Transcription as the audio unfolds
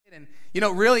And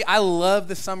really, I love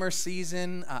the summer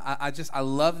season. I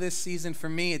love this season. For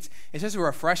me, it's just a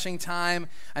refreshing time.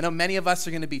 I know many of us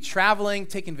are going to be traveling,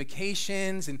 taking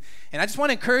vacations, and I just want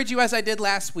to encourage you, as I did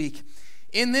last week,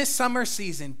 in this summer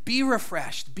season, be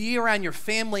refreshed, be around your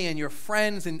family and your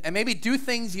friends, and maybe do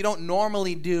things you don't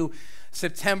normally do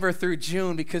September through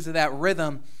June because of that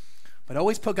rhythm. But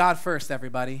always put God first,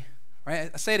 everybody.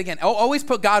 Right? I say it again. Always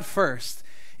put God first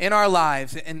in our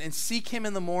lives and seek him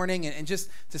in the morning and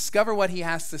just discover what he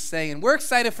has to say. And we're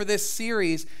excited for this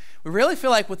series. We really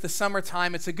feel like with the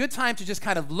summertime, it's a good time to just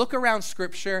kind of look around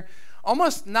Scripture,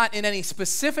 almost not in any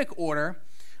specific order,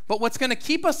 but what's going to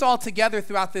keep us all together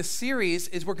throughout this series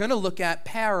is we're going to look at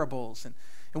parables.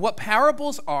 And what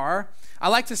parables are, I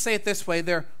like to say it this way,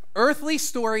 they're earthly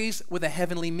stories with a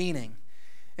heavenly meaning.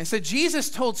 And so Jesus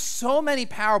told so many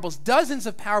parables, dozens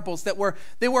of parables that were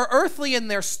earthly in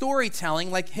their storytelling,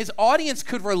 like his audience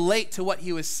could relate to what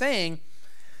he was saying,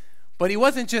 but he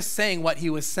wasn't just saying what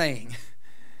he was saying.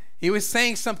 He was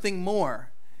saying something more.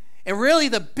 And really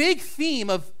the big theme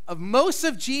of most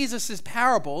of Jesus's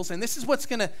parables, and this is what's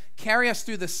going to carry us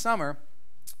through the summer,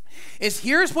 is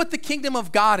here's what the kingdom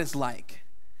of God is like,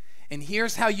 and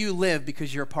here's how you live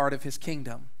because you're a part of his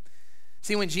kingdom.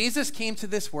 See, when Jesus came to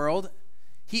this world,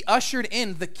 he ushered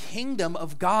in the kingdom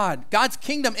of God, God's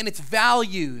kingdom in its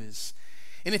values,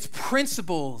 in its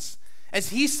principles. As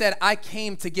he said, I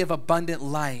came to give abundant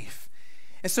life.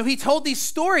 And so he told these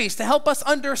stories to help us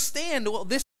understand, well,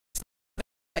 this is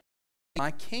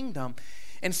my kingdom.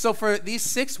 And so for these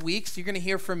 6 weeks, you're going to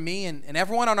hear from me and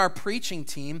everyone on our preaching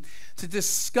team to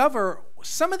discover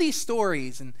some of these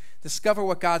stories and discover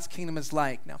what God's kingdom is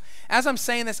like. Now, as I'm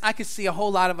saying this, I could see a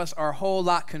whole lot of us are a whole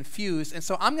lot confused. And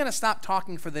so I'm going to stop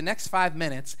talking for the next 5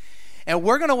 minutes. And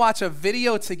we're going to watch a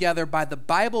video together by the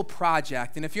Bible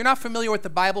Project. And if you're not familiar with the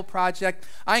Bible Project,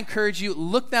 I encourage you,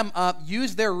 look them up,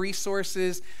 use their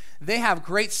resources. They have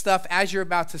great stuff, as you're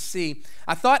about to see.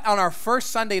 I thought on our first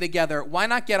Sunday together, why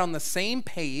not get on the same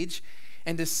page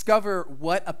and discover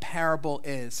what a parable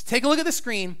is? Take a look at the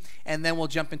screen, and then we'll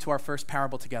jump into our first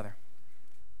parable together.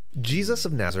 Jesus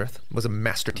of Nazareth was a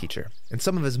master teacher, and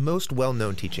some of his most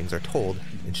well-known teachings are told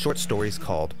in short stories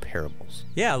called parables.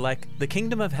 Yeah, like the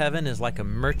kingdom of heaven is like a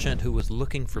merchant who was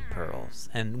looking for pearls,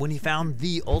 and when he found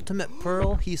the ultimate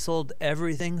pearl, he sold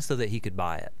everything so that he could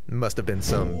buy it. Must have been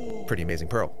some pretty amazing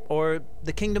pearl. Or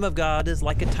the kingdom of God is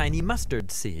like a tiny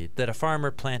mustard seed that a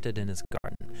farmer planted in his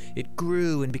garden. It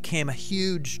grew and became a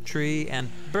huge tree, and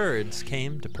birds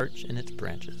came to perch in its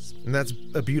branches. And that's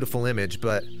a beautiful image,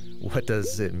 but what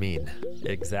does it mean?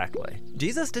 Exactly.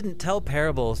 Jesus didn't tell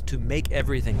parables to make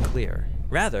everything clear.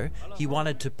 Rather, he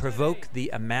wanted to provoke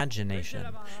the imagination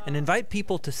and invite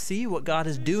people to see what God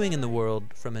is doing in the world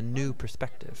from a new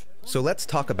perspective. So let's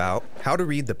talk about how to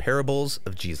read the parables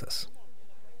of Jesus.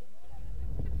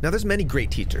 Now, there's many great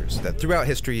teachers that throughout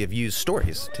history have used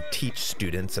stories to teach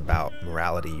students about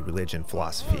morality, religion,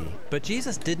 philosophy. But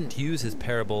Jesus didn't use his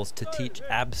parables to teach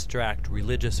abstract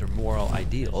religious or moral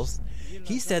ideals.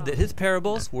 He said that his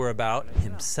parables were about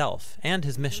himself and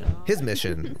his mission. His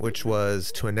mission, which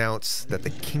was to announce that the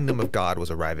kingdom of God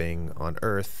was arriving on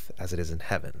earth as it is in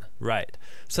heaven. Right.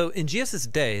 So in Jesus'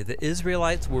 day, the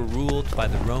Israelites were ruled by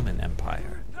the Roman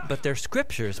Empire. But their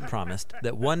scriptures promised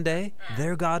that one day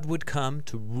their God would come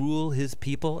to rule his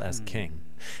people as king.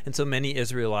 And so many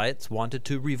Israelites wanted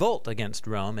to revolt against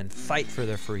Rome and fight for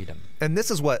their freedom. And this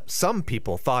is what some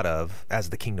people thought of as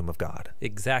the kingdom of God.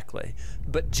 Exactly.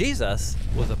 But Jesus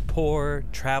was a poor,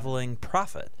 traveling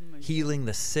prophet, healing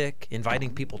the sick,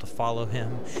 inviting people to follow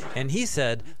him. And he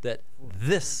said that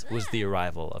this was the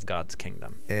arrival of God's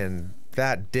kingdom. And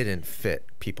that didn't fit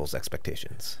people's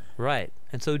expectations. Right.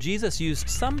 And so Jesus used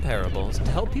some parables to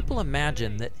help people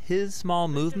imagine that his small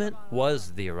movement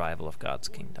was the arrival of God's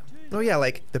kingdom. Oh yeah,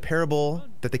 like the parable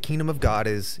that the kingdom of God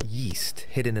is yeast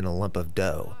hidden in a lump of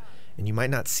dough. And you might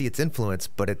not see its influence,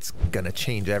 but it's gonna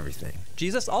change everything.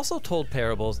 Jesus also told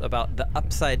parables about the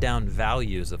upside-down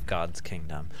values of God's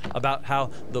kingdom, about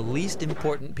how the least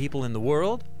important people in the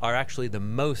world are actually the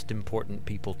most important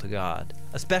people to God,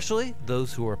 especially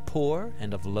those who are poor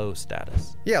and of low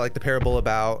status. Yeah, like the parable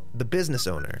about the business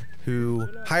owner who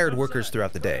hired workers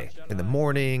throughout the day, in the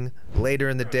morning, later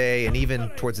in the day, and even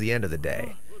towards the end of the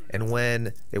day. And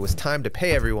when it was time to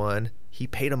pay everyone, he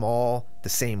paid them all the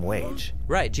same wage.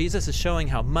 Right. Jesus is showing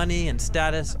how money and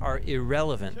status are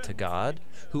irrelevant to God,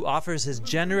 who offers his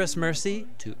generous mercy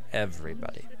to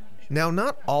everybody. Now,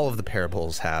 not all of the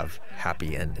parables have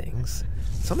happy endings.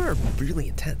 Some are really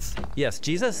intense. Yes,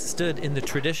 Jesus stood in the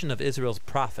tradition of Israel's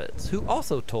prophets, who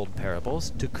also told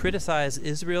parables to criticize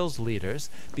Israel's leaders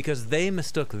because they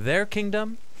mistook their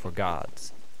kingdom for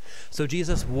God's. So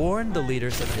Jesus warned the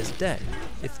leaders of his day.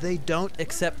 If they don't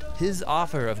accept his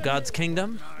offer of God's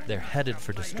kingdom, they're headed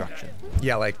for destruction.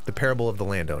 Yeah, like the parable of the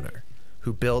landowner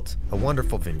who built a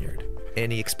wonderful vineyard,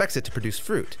 and he expects it to produce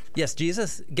fruit. Yes,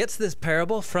 Jesus gets this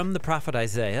parable from the prophet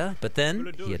Isaiah, but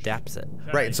then he adapts it.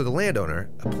 Right, and so the landowner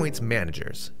appoints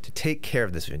managers to take care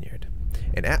of this vineyard.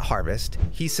 And at harvest,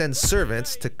 he sends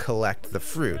servants to collect the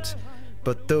fruit.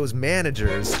 But those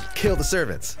managers kill the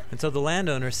servants. And so the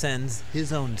landowner sends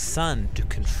his own son to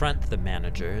confront the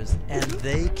managers, and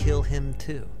they kill him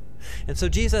too. And so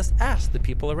Jesus asked the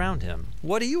people around him,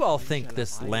 what do you all think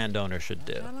this landowner should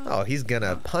do? Oh, he's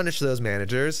gonna punish those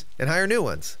managers and hire new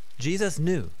ones. Jesus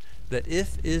knew that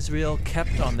if Israel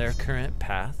kept on their current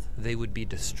path, they would be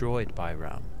destroyed by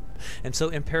Rome. And so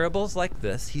in parables like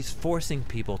this, he's forcing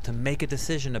people to make a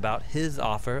decision about his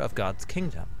offer of God's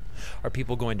kingdom. Are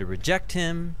people going to reject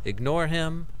him, ignore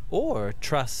him, or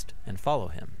trust and follow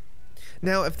him?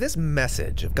 Now, if this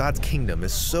message of God's kingdom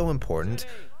is so important,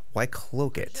 why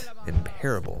cloak it in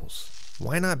parables?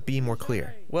 Why not be more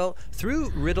clear? Well,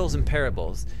 through riddles and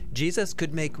parables, Jesus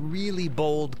could make really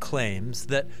bold claims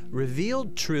that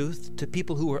revealed truth to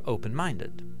people who were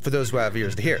open-minded. For those who have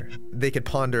ears to hear, they could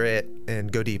ponder it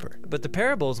and go deeper. But the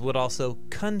parables would also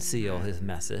conceal his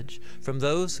message from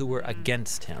those who were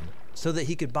against him, so that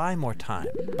he could buy more time.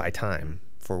 Buy time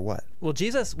for what? Well,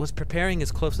 Jesus was preparing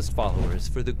his closest followers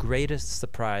for the greatest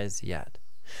surprise yet.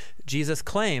 Jesus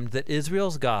claimed that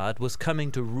Israel's God was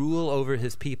coming to rule over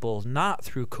his people not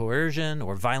through coercion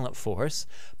or violent force,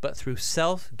 but through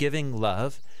self-giving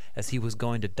love, as he was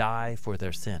going to die for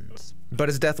their sins. But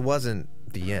his death wasn't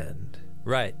the end.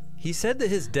 Right. He said that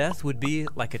his death would be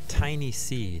like a tiny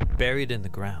seed buried in the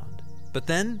ground, but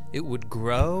then it would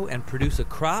grow and produce a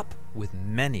crop with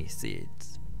many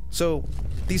seeds. So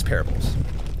these parables,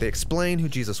 they explain who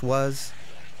Jesus was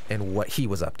and what he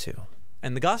was up to.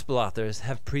 And the gospel authors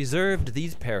have preserved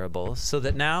these parables so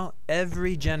that now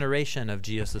every generation of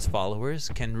Jesus' followers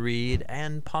can read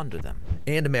and ponder them.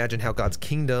 And imagine how God's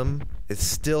kingdom is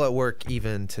still at work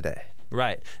even today.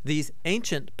 Right. These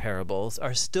ancient parables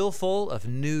are still full of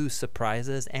new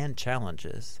surprises and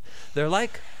challenges. They're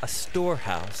like a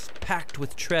storehouse packed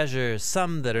with treasures,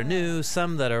 some that are new,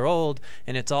 some that are old,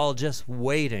 and it's all just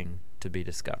waiting to be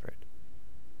discovered.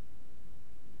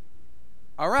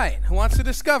 All right, who wants to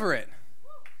discover it?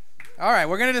 All right,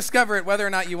 we're going to discover it whether or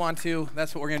not you want to.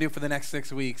 That's what we're going to do for the next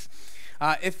 6 weeks.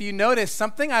 If you notice,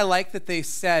 something I like that they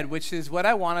said, which is what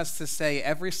I want us to say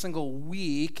every single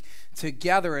week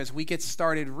together as we get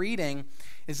started reading,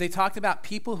 is they talked about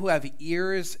people who have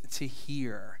ears to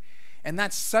hear. And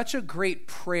that's such a great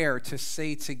prayer to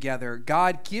say together.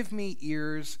 God, give me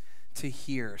ears to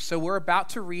hear. So we're about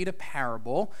to read a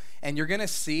parable, and you're going to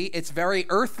see it's very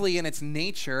earthly in its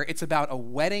nature. It's about a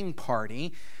wedding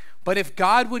party. But if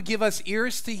God would give us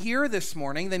ears to hear this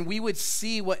morning, then we would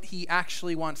see what he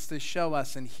actually wants to show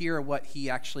us and hear what he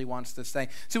actually wants to say.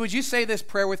 So would you say this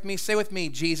prayer with me? Say with me,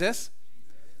 Jesus,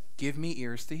 give me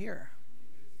ears to hear.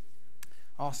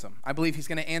 Awesome. I believe he's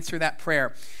going to answer that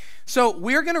prayer. So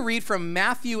we're going to read from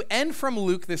Matthew and from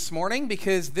Luke this morning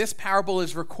because this parable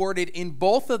is recorded in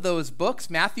both of those books.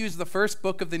 Matthew is the first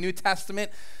book of the New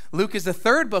Testament. Luke is the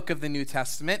third book of the New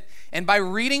Testament. And by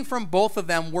reading from both of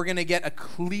them, we're going to get a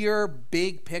clear,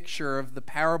 big picture of the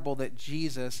parable that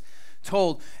Jesus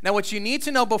told. Now, what you need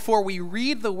to know before we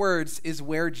read the words is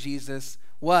where Jesus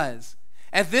was.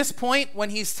 At this point,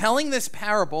 when he's telling this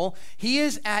parable, he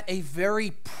is at a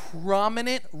very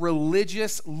prominent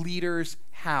religious leader's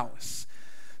house.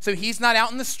 So he's not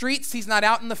out in the streets, he's not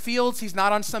out in the fields, he's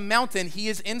not on some mountain. He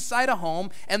is inside a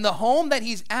home, and the home that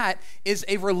he's at is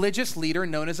a religious leader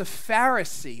known as a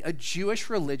Pharisee, a Jewish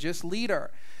religious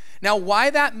leader. Now, why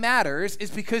that matters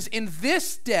is because in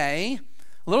this day,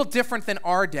 a little different than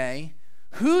our day,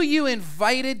 who you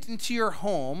invited into your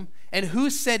home and who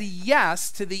said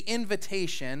yes to the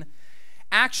invitation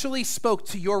actually spoke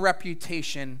to your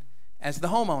reputation as the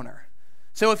homeowner.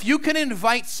 So if you can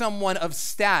invite someone of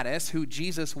status, who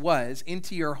Jesus was,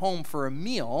 into your home for a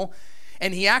meal,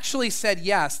 and he actually said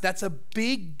yes, that's a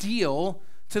big deal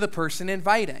to the person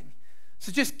inviting.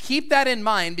 So just keep that in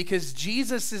mind because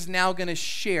Jesus is now going to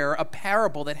share a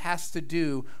parable that has to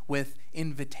do with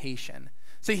invitation.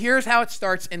 So here's how it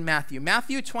starts in Matthew.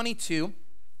 Matthew 22,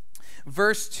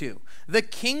 verse 2. The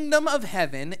kingdom of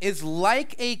heaven is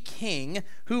like a king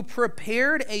who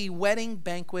prepared a wedding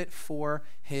banquet for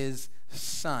his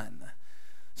son.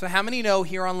 So how many know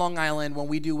here on Long Island, when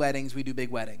we do weddings, we do big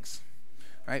weddings,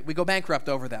 right? We go bankrupt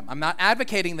over them. I'm not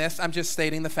advocating this. I'm just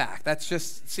stating the fact. That's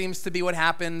just seems to be what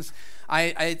happens.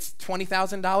 It's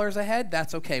 $20,000 a head.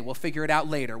 That's okay. We'll figure it out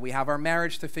later. We have our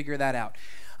marriage to figure that out.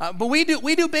 But we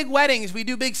do big weddings, we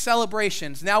do big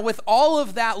celebrations. Now, with all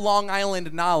of that Long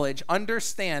Island knowledge,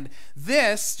 understand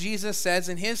this, Jesus says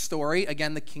in his story,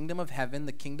 again, the kingdom of heaven,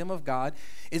 the kingdom of God,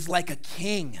 is like a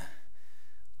king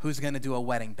who's going to do a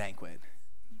wedding banquet.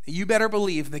 You better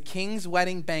believe the king's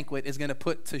wedding banquet is going to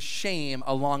put to shame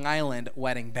a Long Island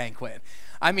wedding banquet.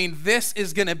 I mean, this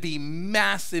is going to be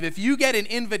massive. If you get an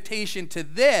invitation to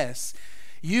this,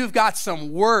 you've got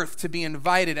some worth to be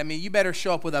invited. I mean, you better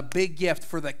show up with a big gift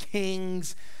for the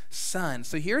king's son.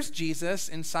 So here's Jesus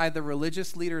inside the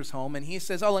religious leader's home, and he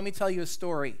says, let me tell you a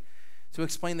story to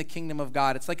explain the kingdom of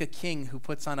God. It's like a king who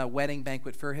puts on a wedding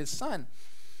banquet for his son.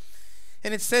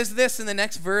 And it says this in the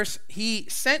next verse, he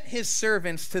sent his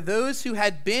servants to those who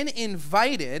had been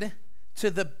invited to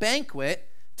the banquet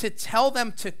to tell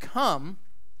them to come,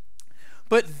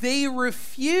 but they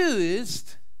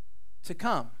refused to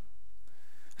come.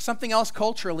 Something else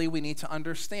culturally we need to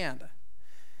understand.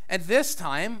 At this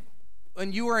time,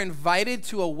 when you were invited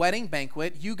to a wedding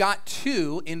banquet, you got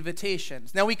 2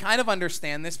 invitations. Now, we kind of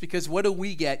understand this because what do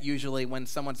we get usually when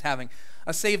someone's having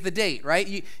a save the date, right?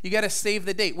 You got to save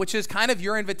the date, which is kind of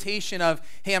your invitation of,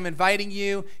 hey, I'm inviting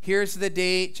you. Here's the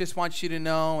date. Just want you to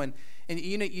know. And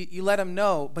you let them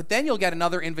know. But then you'll get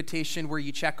another invitation where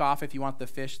you check off if you want the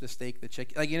fish, the steak, the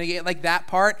chicken. You get like that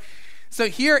part. So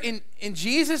here in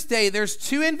Jesus' day, there's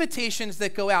 2 invitations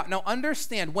that go out. Now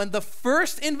understand, when the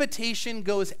first invitation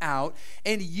goes out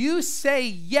and you say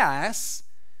yes,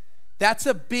 that's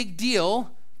a big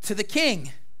deal to the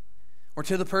king or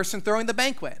to the person throwing the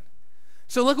banquet.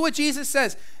 So look at what Jesus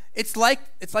says. It's like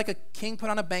a king put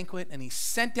on a banquet and he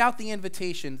sent out the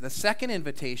invitation, the second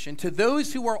invitation, to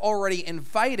those who were already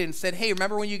invited and said, hey,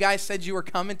 remember when you guys said you were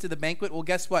coming to the banquet? Well,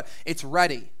 guess what? It's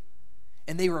ready.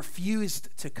 And they refused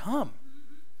to come.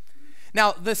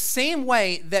 Now, the same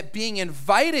way that being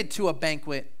invited to a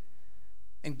banquet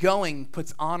and going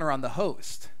puts honor on the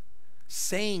host,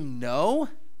 saying no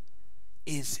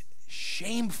is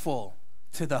shameful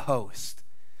to the host.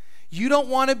 You don't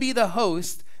want to be the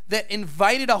host that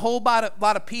invited a whole lot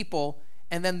of people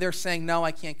and then they're saying, no,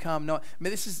 I can't come. No, I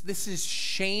mean, this is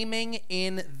shaming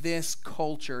in this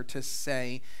culture to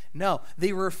say no.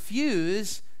 They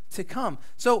refuse to come.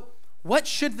 So what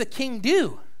should the king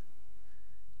do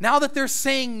now that they're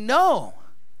saying no?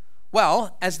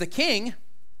 Well, as the king,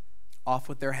 off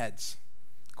with their heads.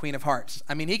 Queen of Hearts.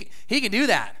 I mean, he can do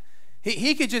that.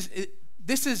 He could just,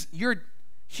 you're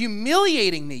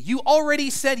humiliating me. You already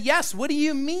said yes. What do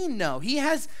you mean no? He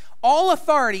has all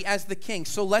authority as the king.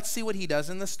 So let's see what he does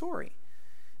in the story.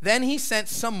 Then he sent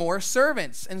some more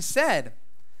servants and said,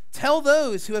 tell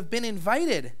those who have been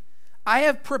invited, I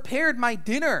have prepared my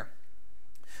dinner.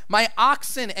 My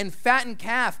oxen and fattened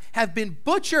calf have been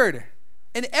butchered,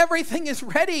 and everything is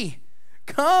ready.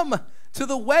 Come to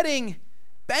the wedding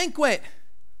banquet.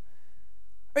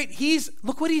 Right?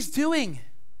 Look what he's doing.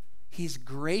 He's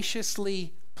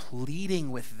graciously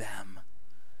pleading with them.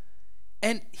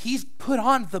 And he's put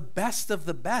on the best of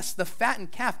the best, the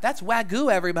fattened calf. That's Wagyu,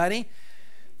 everybody.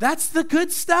 That's the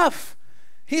good stuff.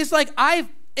 He's like,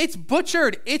 it's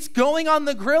butchered. It's going on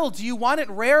the grill. Do you want it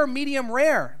rare, medium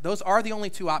rare? Those are the only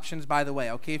 2 options, by the way,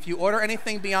 okay? If you order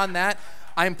anything beyond that,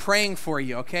 I'm praying for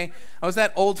you, okay? I was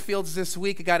at Oldfields this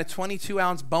week. I got a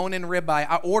 22-ounce bone-in ribeye.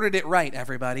 I ordered it right,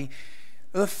 everybody.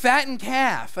 The fattened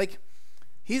calf. Like,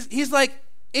 he's like,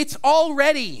 it's all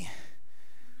ready.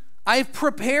 I've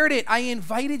prepared it. I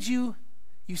invited you.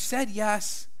 You said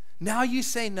yes. Now you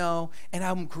say no, and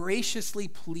I'm graciously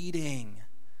pleading.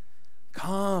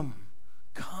 Come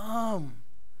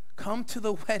to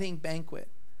the wedding banquet.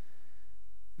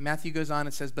 Matthew goes on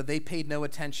and says, but they paid no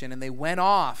attention, and they went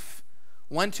off,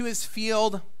 one to his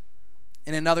field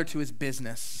and another to his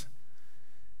business.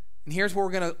 And here's where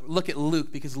we're going to look at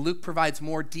Luke, because Luke provides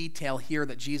more detail here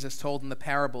that Jesus told in the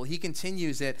parable. He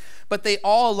continues it. But they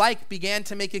all alike began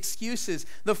to make excuses.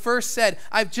 The first said,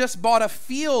 I've just bought a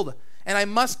field and I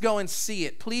must go and see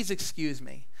it. Please excuse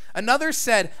me. Another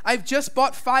said, I've just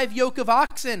bought 5 yoke of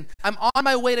oxen. I'm on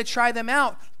my way to try them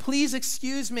out. Please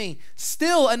excuse me.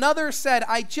 Still another said,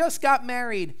 I just got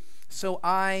married, so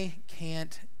I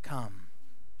can't come.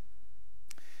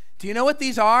 Do you know what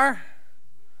these are?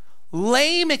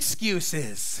 Lame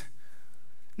excuses.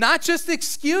 Not just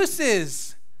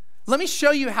excuses. Let me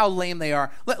show you how lame they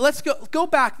are. Let's go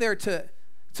back there to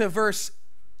verse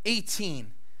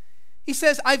 18. He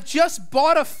says, I've just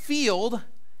bought a field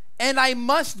and I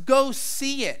must go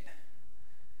see it.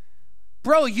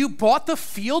 Bro, you bought the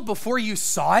field before you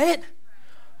saw it?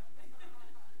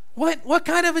 What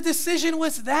kind of a decision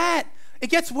was that? It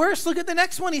gets worse. Look at the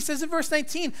next one. He says in verse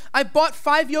 19, I bought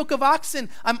 5 yoke of oxen.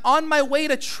 I'm on my way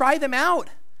to try them out.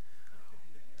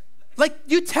 Like,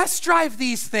 you test drive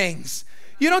these things.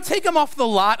 You don't take them off the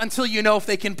lot until you know if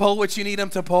they can pull what you need them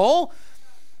to pull.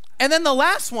 And then the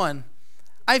last one,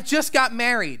 I've just got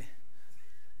married.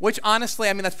 Which honestly,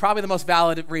 I mean, that's probably the most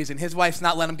valid reason. His wife's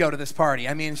not letting him go to this party.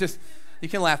 I mean, it's just, you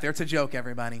can laugh there. It's a joke,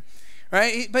 everybody.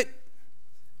 Right? But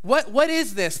what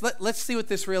is this? Let's see what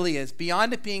this really is.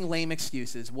 Beyond it being lame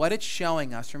excuses, what it's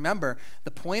showing us, remember,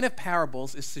 the point of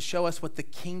parables is to show us what the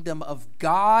kingdom of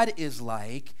God is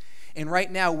like. And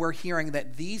right now, we're hearing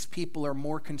that these people are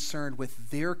more concerned with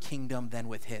their kingdom than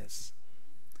with his.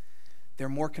 They're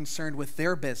more concerned with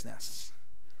their business,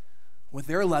 with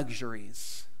their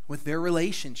luxuries, with their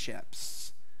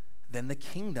relationships than the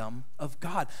kingdom of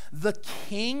God. The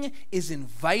king is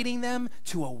inviting them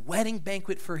to a wedding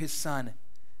banquet for his son.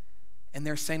 And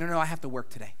they're saying, no, I have to work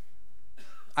today.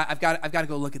 I've got to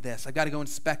go look at this. I've got to go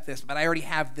inspect this, but I already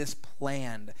have this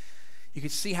planned. You can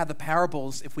see how the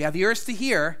parables, if we have ears to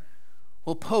hear,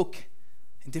 will poke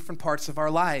in different parts of our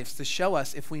lives to show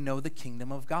us if we know the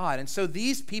kingdom of God. And so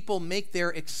these people make their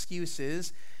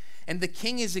excuses, and the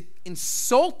king is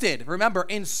insulted, remember,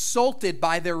 insulted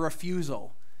by their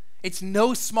refusal. It's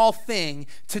no small thing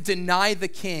to deny the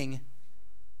king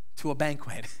to a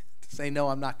banquet, to say, no,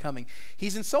 I'm not coming.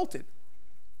 He's insulted.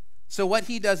 So what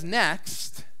he does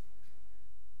next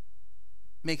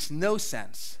makes no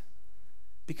sense,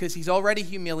 because he's already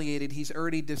humiliated, he's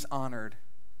already dishonored.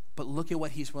 But look at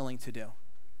what he's willing to do.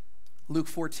 Luke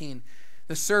 14,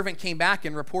 the servant came back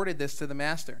and reported this to the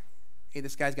master. Hey,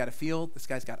 this guy's got a field, this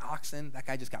guy's got oxen, that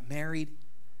guy just got married.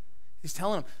 He's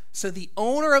telling him. So the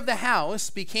owner of the house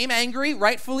became angry,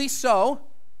 rightfully so,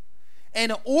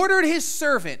 and ordered his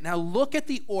servant. Now look at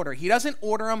the order. He doesn't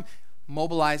order him,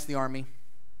 mobilize the army,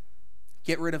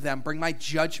 get rid of them, bring my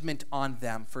judgment on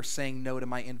them for saying no to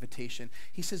my invitation.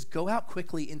 He says, go out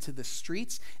quickly into the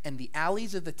streets and the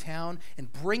alleys of the town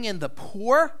and bring in the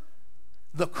poor,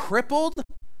 the crippled,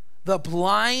 the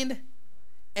blind,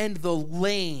 and the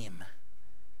lame.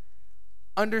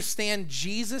 Understand,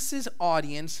 Jesus'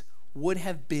 audience would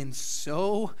have been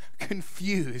so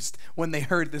confused when they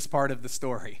heard this part of the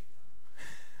story.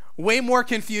 Way more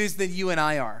confused than you and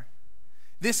I are.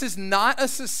 This is not a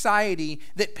society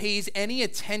that pays any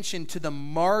attention to the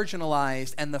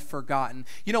marginalized and the forgotten.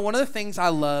 You know, one of the things I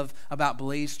love about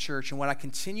Blaze Church and what I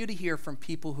continue to hear from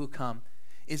people who come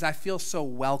is I feel so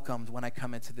welcomed when I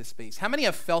come into this space. How many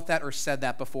have felt that or said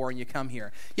that before when you come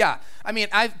here? Yeah, I mean,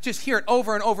 I just hear it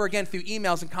over and over again through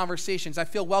emails and conversations. I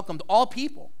feel welcomed. All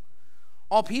people.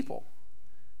 All people.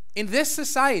 In this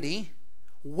society,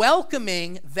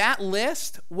 welcoming that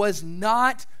list was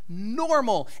not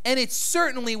normal, and it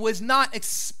certainly was not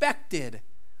expected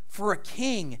for a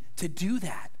king to do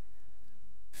that.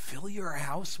 Fill your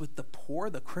house with the poor,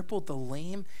 the crippled, the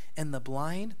lame, and the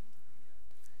blind.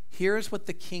 Here's what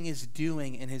the king is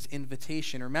doing in his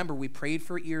invitation. Remember, we prayed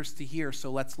for ears to hear, so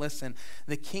let's listen.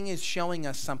 The king is showing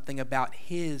us something about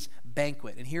his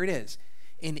banquet, and here it is.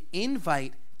 An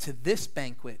invite to this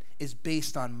banquet is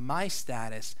based on my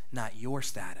status, not your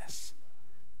status.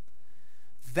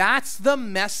 That's the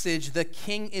message the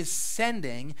king is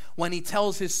sending when he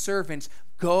tells his servants,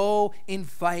 go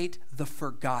invite the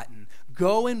forgotten.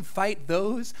 Go invite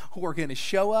those who are going to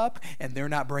show up and they're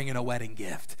not bringing a wedding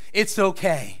gift. It's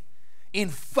okay.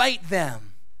 Invite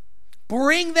them.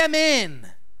 Bring them in.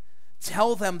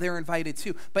 Tell them they're invited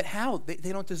too. But how?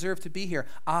 They don't deserve to be here.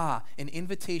 An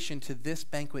invitation to this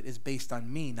banquet is based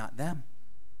on me, not them.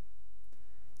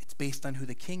 It's based on who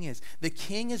the king is. The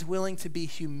king is willing to be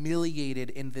humiliated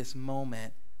in this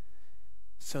moment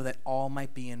so that all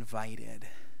might be invited.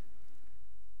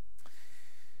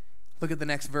 Look at the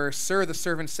next verse. Sir, the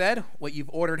servant said, what you've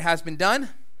ordered has been done,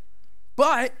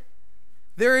 but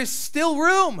there is still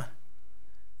room.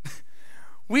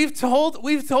 We've told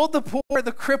the poor,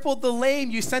 the crippled, the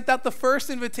lame. You sent out the first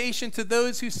invitation to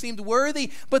those who seemed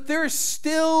worthy, but there's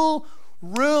still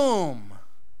room.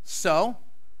 So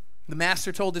the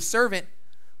master told his servant,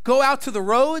 go out to the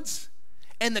roads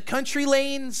and the country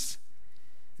lanes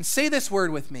and say this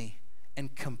word with me,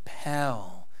 and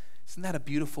compel. Isn't that a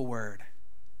beautiful word?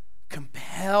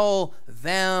 Compel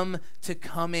them to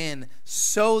come in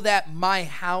so that my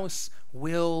house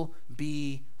will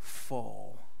be full.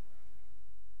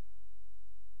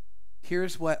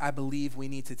 Here's what I believe we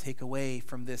need to take away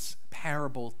from this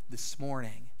parable this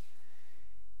morning,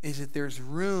 is that there's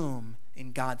room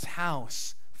in God's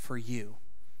house for you.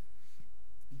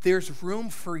 there's room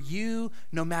for you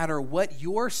no matter what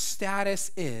your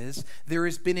status is. There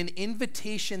has been an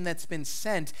invitation that's been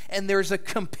sent, and there's a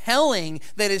compelling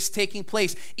that is taking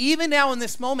place. Even now in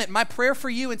this moment, my prayer for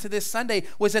you into this Sunday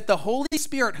was that the Holy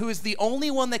Spirit, who is the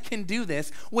only one that can do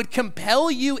this, would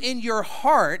compel you in your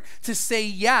heart to say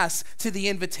yes to the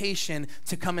invitation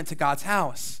to come into God's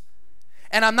house.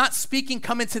 And I'm not speaking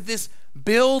come into this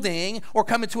building or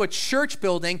come into a church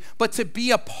building, but to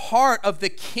be a part of the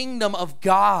kingdom of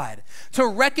God, to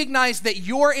recognize that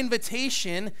your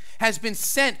invitation has been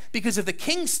sent because of the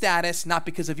king's status, not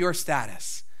because of your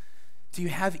status. Do you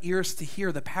have ears to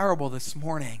hear the parable this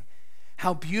morning?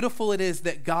 How beautiful it is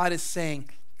that God is saying,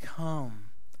 come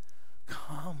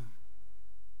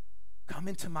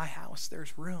into my house.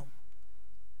 There's room.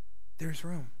 There's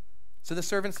room. So the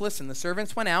servants listened. The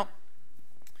servants went out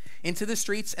into the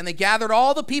streets, and they gathered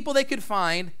all the people they could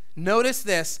find. Notice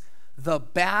this, the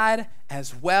bad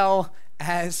as well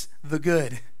as the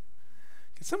good.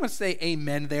 Can someone say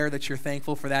amen there, that you're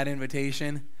thankful for that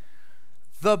invitation?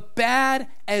 The bad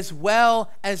as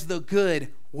well as the good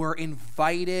were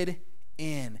invited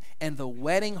in, and the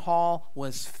wedding hall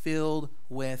was filled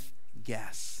with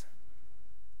guests.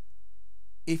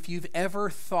 If you've ever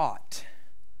thought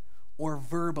or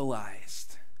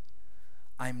verbalized,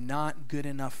 I'm not good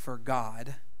enough for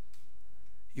God,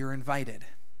 you're invited.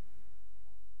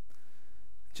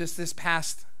 Just this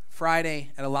past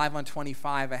Friday at Alive on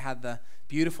 25, I had the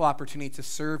beautiful opportunity to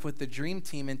serve with the Dream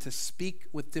Team and to speak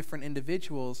with different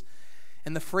individuals.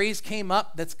 And the phrase came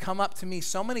up that's come up to me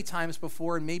so many times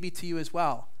before, and maybe to you as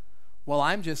well. Well,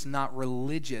 I'm just not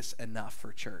religious enough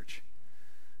for church.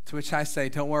 To which I say,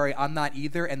 don't worry, I'm not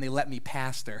either, and they let me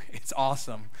pastor. It's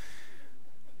awesome.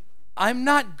 I'm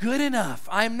not good enough.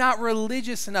 I'm not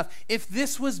religious enough. If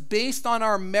this was based on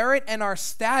our merit and our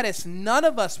status, none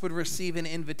of us would receive an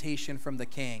invitation from the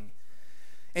King.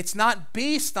 It's not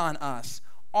based on us.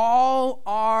 All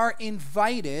are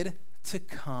invited to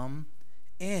come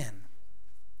in.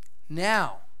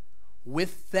 Now,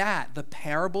 with that, the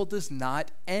parable does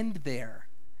not end there.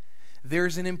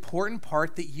 There's an important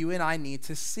part that you and I need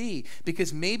to see,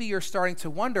 because maybe you're starting to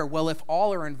wonder, well, if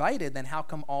all are invited, then how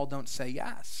come all don't say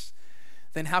yes?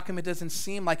 Then how come it doesn't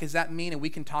seem like, does that mean, and we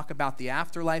can talk about the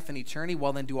afterlife and eternity,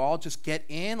 well, then do all just get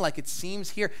in like it seems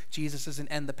here? Jesus doesn't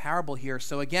end the parable here.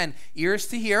 So again, ears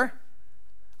to hear.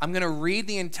 I'm going to read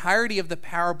the entirety of the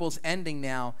parable's ending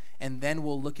now, and then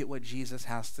we'll look at what Jesus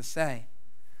has to say.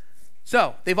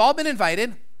 So they've all been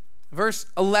invited. Verse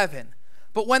 11.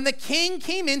 But when the king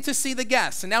came in to see the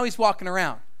guests, and now he's walking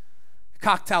around,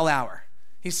 cocktail hour,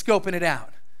 he's scoping it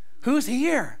out. Who's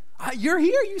here? You're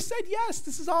here. You said yes.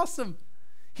 This is awesome.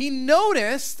 He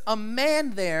noticed a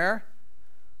man there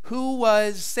who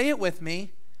was, say it with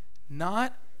me,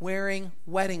 not wearing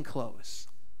wedding clothes.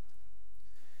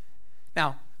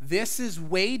 Now, this is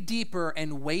way deeper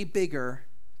and way bigger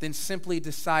than simply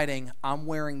deciding I'm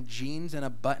wearing jeans and a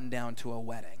button down to a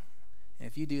wedding. And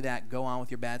if you do that, go on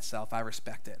with your bad self. I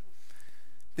respect it.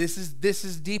 This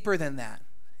is deeper than that.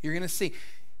 You're going to see.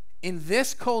 In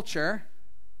this culture,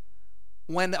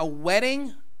 when a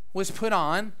wedding was put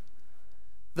on,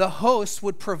 the host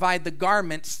would provide the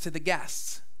garments to the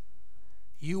guests.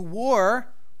 You wore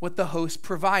what the host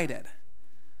provided.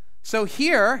 So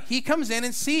here, he comes in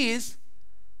and sees,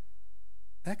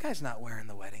 that guy's not wearing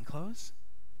the wedding clothes.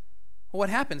 Well, what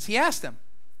happens? He asked him,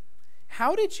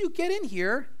 how did you get in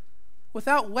here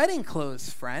without wedding clothes,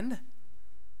 friend?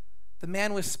 The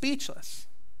man was speechless.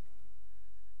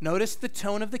 Notice the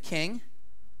tone of the king,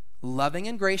 loving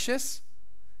and gracious.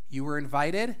 You were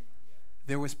invited.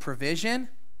 There was provision.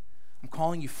 I'm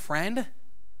calling you friend.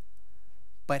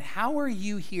 But how are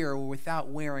you here without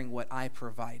wearing what I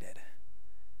provided?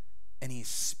 And he's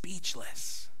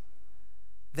speechless.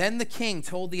 Then the king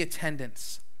told the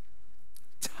attendants,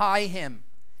 tie him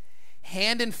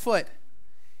hand and foot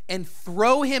and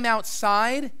throw him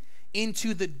outside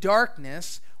into the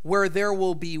darkness where there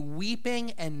will be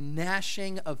weeping and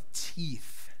gnashing of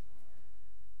teeth.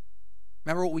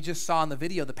 Remember what we just saw in the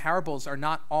video? The parables are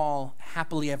not all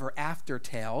happily ever after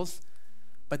tales,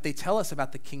 but they tell us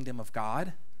about the kingdom of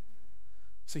God.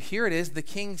 So here it is. The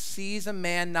king sees a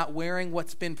man not wearing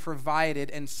what's been provided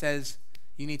and says,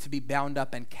 you need to be bound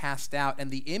up and cast out.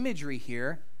 And the imagery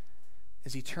here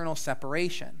is eternal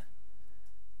separation.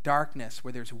 Darkness,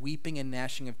 where there's weeping and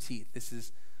gnashing of teeth. This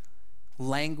is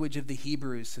language of the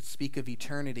Hebrews that speak of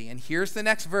eternity. And here's the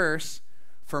next verse.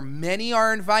 For many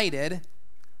are invited,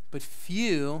 but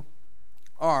few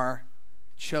are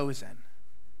chosen.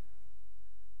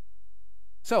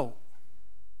 So,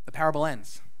 the parable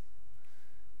ends.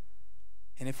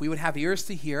 And if we would have ears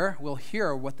to hear, we'll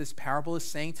hear what this parable is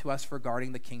saying to us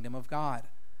regarding the kingdom of God.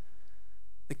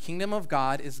 The kingdom of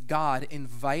God is God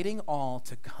inviting all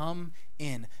to come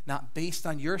in, not based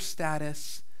on your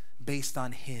status, based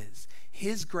on his.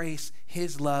 His grace,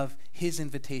 his love, his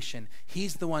invitation.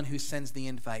 He's the one who sends the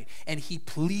invite, and he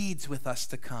pleads with us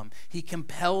to come. He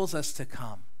compels us to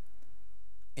come.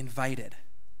 Invited.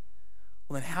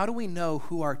 Well, then how do we know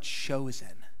who are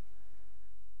chosen?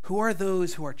 Who are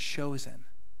those who are chosen?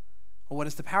 Well, what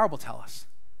does the parable tell us?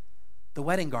 The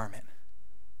wedding garment.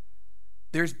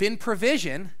 There's been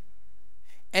provision,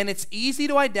 and it's easy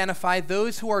to identify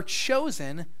those who are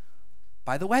chosen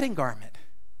by the wedding garment.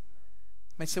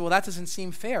 You might say, well, that doesn't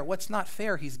seem fair. What's not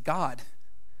fair? He's God.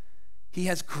 He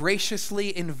has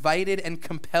graciously invited and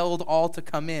compelled all to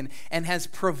come in and has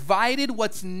provided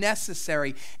what's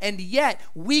necessary. And yet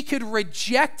we could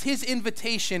reject his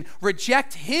invitation,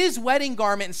 reject his wedding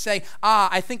garment and say,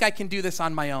 I think I can do this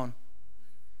on my own.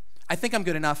 I think I'm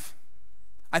good enough.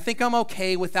 I think I'm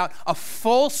okay without a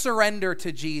full surrender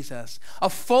to Jesus, a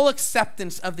full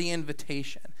acceptance of the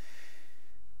invitation.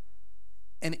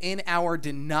 And in our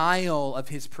denial of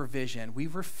his provision, we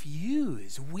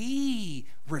refuse.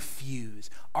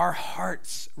 Our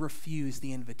hearts refuse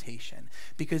the invitation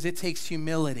because it takes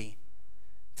humility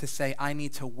to say, I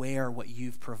need to wear what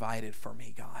you've provided for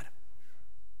me, God.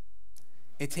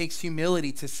 It takes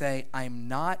humility to say, I'm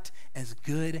not as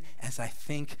good as I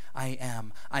think I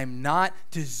am. I'm not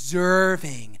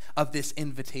deserving of this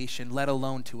invitation, let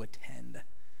alone to attend.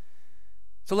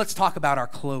 So let's talk about our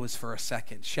clothes for a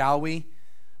second, shall we?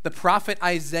 The prophet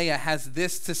Isaiah has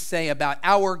this to say about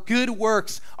our good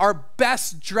works, our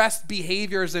best dressed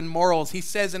behaviors and morals. He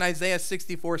says in Isaiah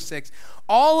 64:6,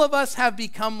 all of us have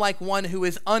become like one who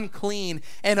is unclean,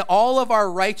 and all of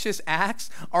our righteous acts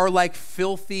are like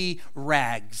filthy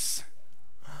rags.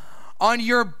 On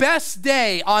your best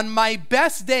day, on my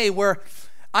best day, where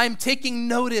I'm taking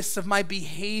notice of my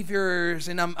behaviors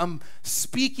and I'm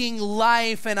speaking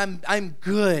life and I'm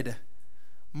good.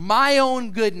 My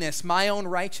own goodness, my own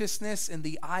righteousness in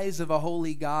the eyes of a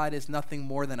holy God is nothing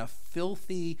more than a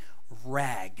filthy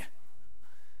rag.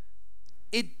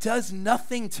 It does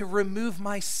nothing to remove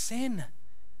my sin.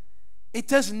 It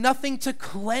does nothing to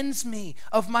cleanse me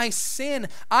of my sin.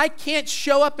 I can't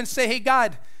show up and say, hey,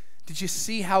 God, did you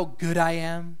see how good I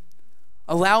am?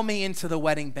 Allow me into the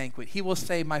wedding banquet. He will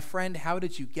say, my friend, how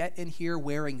did you get in here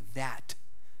wearing that?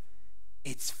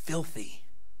 It's filthy.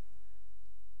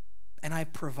 And I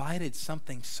provided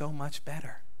something so much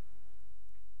better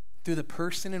through the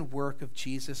person and work of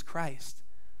Jesus Christ.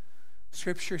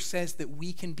 Scripture says that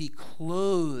we can be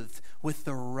clothed with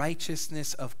the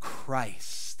righteousness of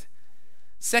Christ.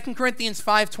 2 Corinthians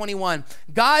 5:21,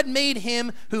 God made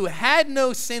him who had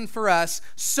no sin for us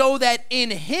so that in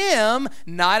him,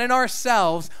 not in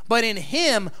ourselves, but in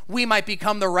him we might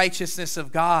become the righteousness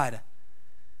of God.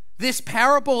 This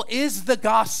parable is the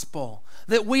gospel.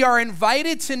 That we are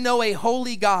invited to know a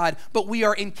holy God, but we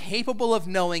are incapable of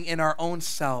knowing in our own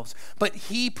selves. But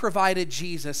he provided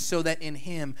Jesus so that in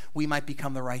him we might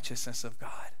become the righteousness of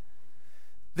God.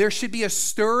 There should be a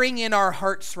stirring in our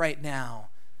hearts right now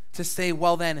to say,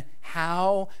 well then,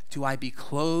 how do I be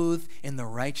clothed in the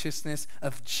righteousness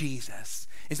of Jesus?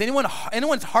 Is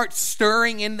anyone's heart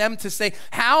stirring in them to say,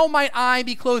 how might I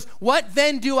be clothed? What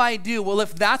then do I do? Well,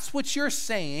 if that's what you're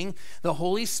saying, the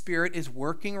Holy Spirit is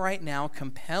working right now,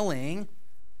 compelling.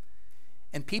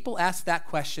 And people asked that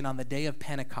question on the day of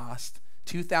Pentecost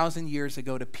 2,000 years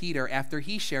ago to Peter after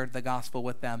he shared the gospel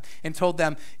with them and told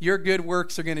them, your good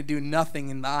works are going to do nothing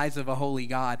in the eyes of a holy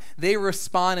God. They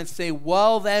respond and say,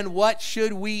 well then, what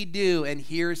should we do? And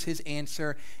here's his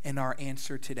answer and our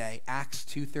answer today. Acts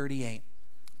 2:38.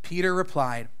 Peter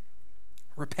replied,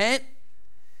 repent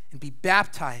and be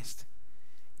baptized,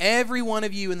 every one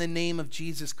of you, in the name of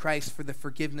Jesus Christ for the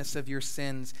forgiveness of your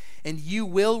sins, and you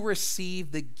will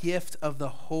receive the gift of the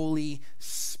Holy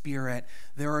Spirit.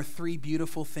 There are three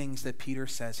beautiful things that Peter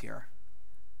says here.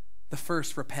 The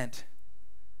first, repent.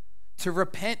 To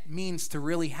repent means to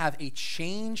really have a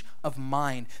change of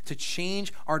mind, to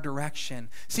change our direction.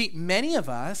 See, many of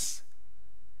us,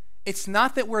 it's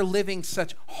not that we're living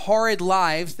such horrid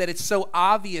lives that it's so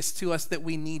obvious to us that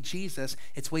we need Jesus.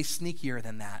 It's way sneakier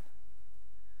than that.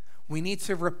 We need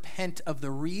to repent of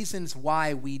the reasons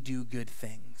why we do good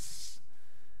things.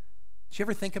 Did you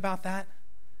ever think about that?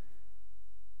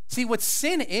 See, what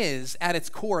sin is at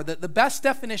its core, the best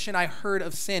definition I heard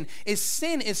of sin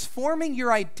is forming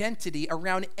your identity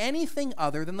around anything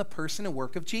other than the person and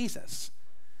work of Jesus.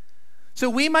 So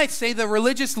we might say the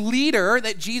religious leader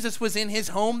that Jesus was in his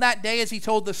home that day as he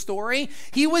told the story,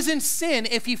 he was in sin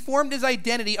if he formed his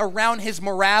identity around his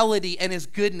morality and his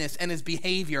goodness and his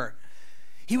behavior.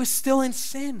 He was still in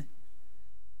sin.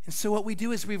 And so what we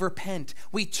do is we repent.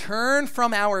 We turn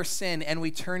from our sin and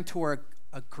we turn toward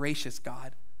a gracious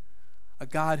God, a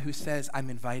God who says, I'm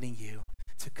inviting you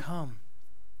to come.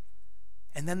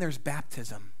 And then there's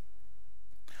baptism.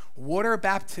 Water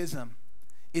baptism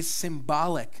is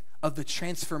symbolic of the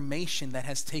transformation that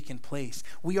has taken place.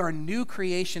 We are new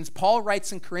creations. Paul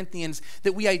writes in Corinthians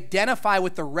that we identify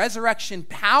with the resurrection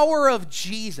power of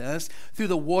Jesus through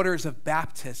the waters of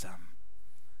baptism.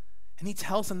 And he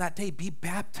tells them that day, be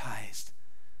baptized.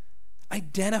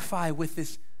 Identify with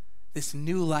this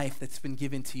new life that's been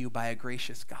given to you by a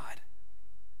gracious God.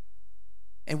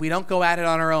 And we don't go at it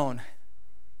on our own.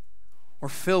 We're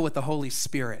filled with the Holy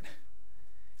Spirit.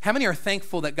 How many are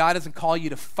thankful that God doesn't call you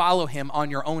to follow him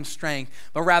on your own strength,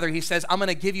 but rather he says, I'm going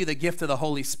to give you the gift of the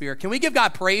Holy Spirit. Can we give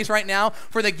God praise right now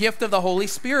for the gift of the Holy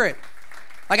Spirit?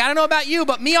 Like, I don't know about you,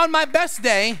 but me on my best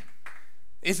day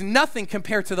is nothing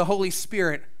compared to the Holy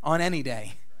Spirit on any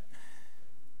day.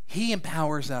 He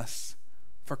empowers us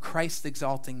for Christ's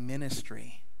exalting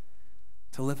ministry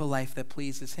to live a life that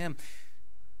pleases him.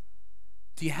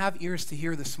 Do you have ears to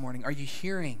hear this morning? Are you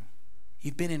hearing?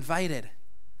 You've been invited.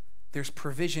 There's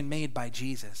provision made by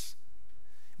Jesus.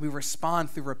 We respond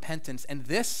through repentance. And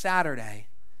this Saturday,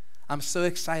 I'm so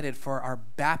excited for our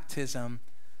baptism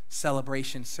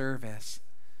celebration service.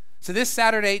 So this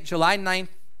Saturday, July 9th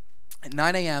at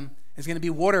 9 a.m. is going to be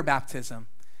water baptism.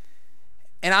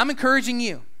 And I'm encouraging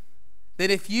you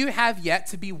that if you have yet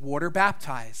to be water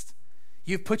baptized,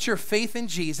 you've put your faith in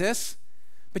Jesus,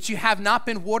 but you have not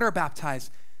been water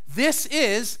baptized, this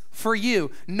is for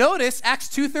you. Notice Acts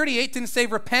 2:38 didn't say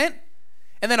repent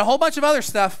and then a whole bunch of other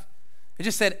stuff. It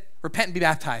just said repent and be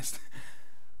baptized.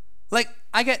 Like,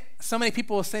 I get so many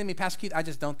people will say to me, Pastor Keith, I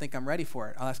just don't think I'm ready for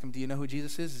it. I'll ask them, do you know who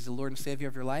Jesus is? Is he the Lord and Savior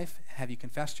of your life? Have you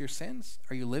confessed your sins?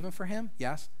 Are you living for him?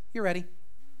 Yes. You're ready.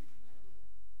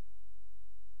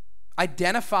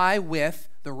 Identify with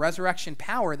the resurrection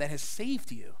power that has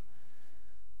saved you.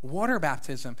 Water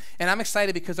baptism. And I'm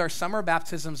excited because our summer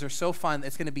baptisms are so fun.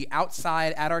 It's going to be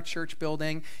outside at our church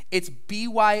building. It's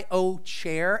BYO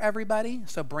chair, everybody.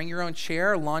 So bring your own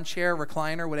chair, lawn chair,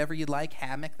 recliner, whatever you'd like,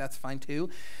 hammock, that's fine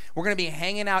too. We're going to be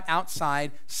hanging out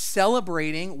outside,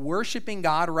 celebrating, worshiping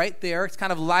God right there. It's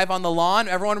kind of live on the lawn.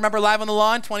 Everyone remember Live on the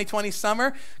Lawn, 2020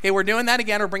 summer? Okay, we're doing that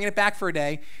again. We're bringing it back for a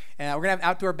day. We're going to have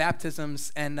outdoor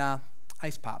baptisms and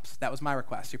ice pops. That was my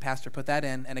request. Your pastor put that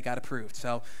in, and it got approved.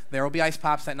 So there will be ice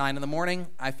pops at 9 in the morning.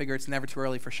 I figure it's never too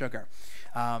early for sugar.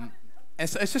 And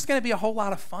so it's just going to be a whole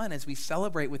lot of fun as we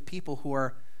celebrate with people who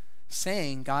are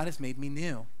saying, God has made me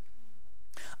new.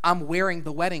 I'm wearing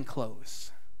the wedding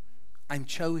clothes. I'm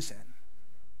chosen.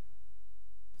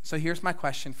 So here's my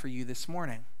question for you this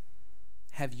morning.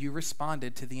 Have you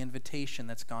responded to the invitation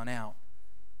that's gone out?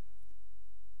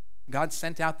 God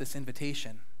sent out this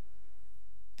invitation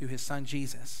through his son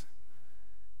Jesus,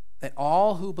 that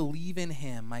all who believe in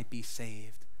him might be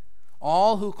saved.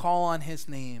 All who call on his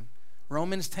name.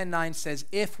 Romans 10:9 says,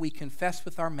 if we confess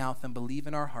with our mouth and believe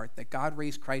in our heart that God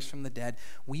raised Christ from the dead,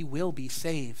 we will be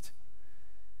saved.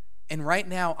 And right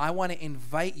now, I want to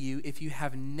invite you, if you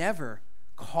have never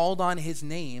called on his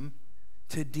name,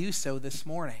 to do so this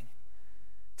morning.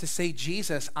 To say,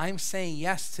 Jesus, I'm saying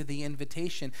yes to the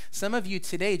invitation. Some of you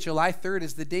today, July 3rd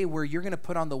is the day where you're going to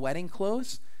put on the wedding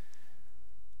clothes.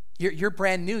 You're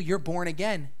brand new. You're born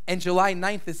again. And July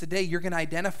 9th is the day you're going to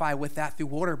identify with that through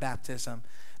water baptism.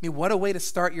 I mean, what a way to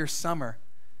start your summer,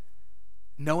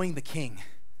 knowing the King.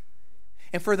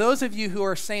 And for those of you who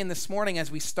are saying this morning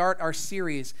as we start our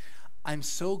series, I'm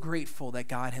so grateful that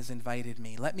God has invited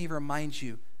me. Let me remind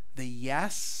you, the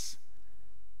yes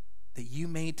that you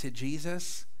made to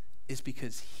Jesus is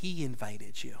because he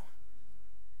invited you.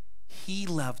 He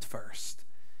loved first.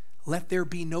 Let there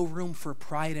be no room for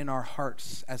pride in our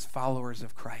hearts as followers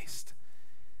of Christ.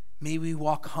 May we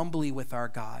walk humbly with our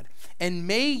God. And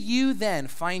may you then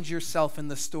find yourself in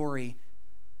the story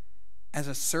as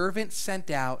a servant sent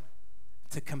out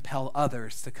to compel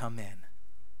others to come in.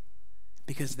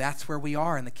 Because that's where we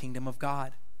are in the kingdom of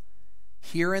God.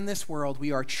 Here in this world,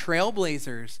 we are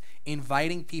trailblazers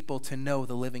inviting people to know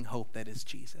the living hope that is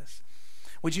Jesus.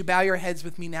 Would you bow your heads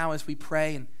with me now as we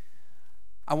pray? And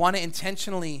I want to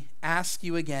intentionally ask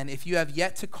you again, if you have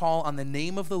yet to call on the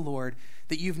name of the Lord,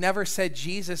 that you've never said,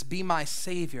 Jesus, be my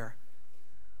Savior,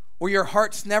 or your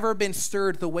heart's never been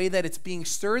stirred the way that it's being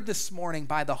stirred this morning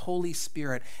by the Holy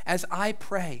Spirit. As I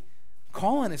pray,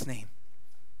 call on his name.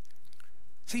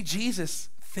 Say, Jesus,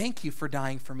 Thank you for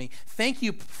dying for me. Thank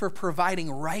you for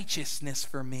providing righteousness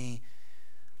for me.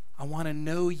 I want to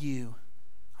know you.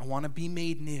 I want to be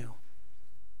made new.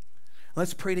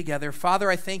 Let's pray together.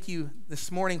 Father, I thank you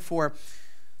this morning for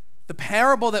the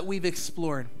parable that we've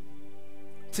explored,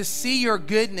 to see your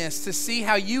goodness, to see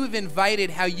how you have invited,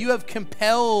 how you have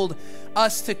compelled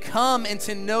us to come and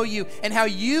to know you, and how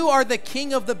you are the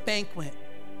king of the banquet,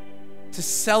 to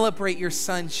celebrate your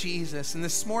son, Jesus. And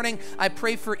this morning, I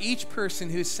pray for each person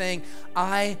who's saying,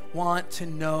 I want to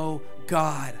know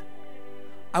God.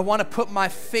 I want to put my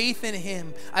faith in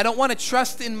him. I don't want to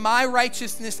trust in my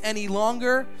righteousness any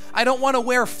longer. I don't want to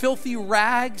wear filthy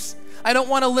rags. I don't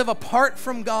want to live apart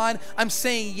from God. I'm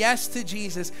saying yes to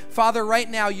Jesus. Father, right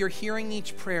now, you're hearing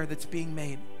each prayer that's being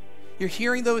made. You're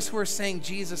hearing those who are saying,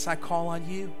 Jesus, I call on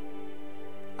you.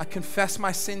 I confess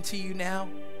my sin to you now.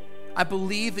 I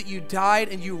believe that you died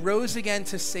and you rose again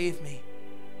to save me.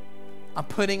 I'm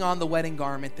putting on the wedding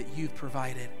garment that you've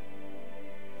provided.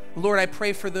 Lord, I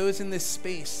pray for those in this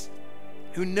space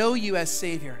who know you as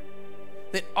Savior,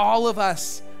 that all of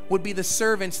us would be the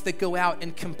servants that go out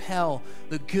and compel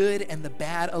the good and the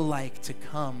bad alike to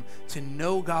come to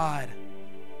know God,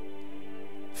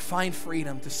 find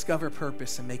freedom, discover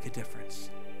purpose, and make a difference.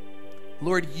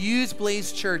 Lord, use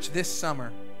Blaze Church this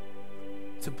summer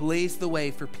to blaze the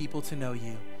way for people to know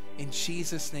you. In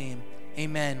Jesus' name,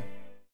 amen.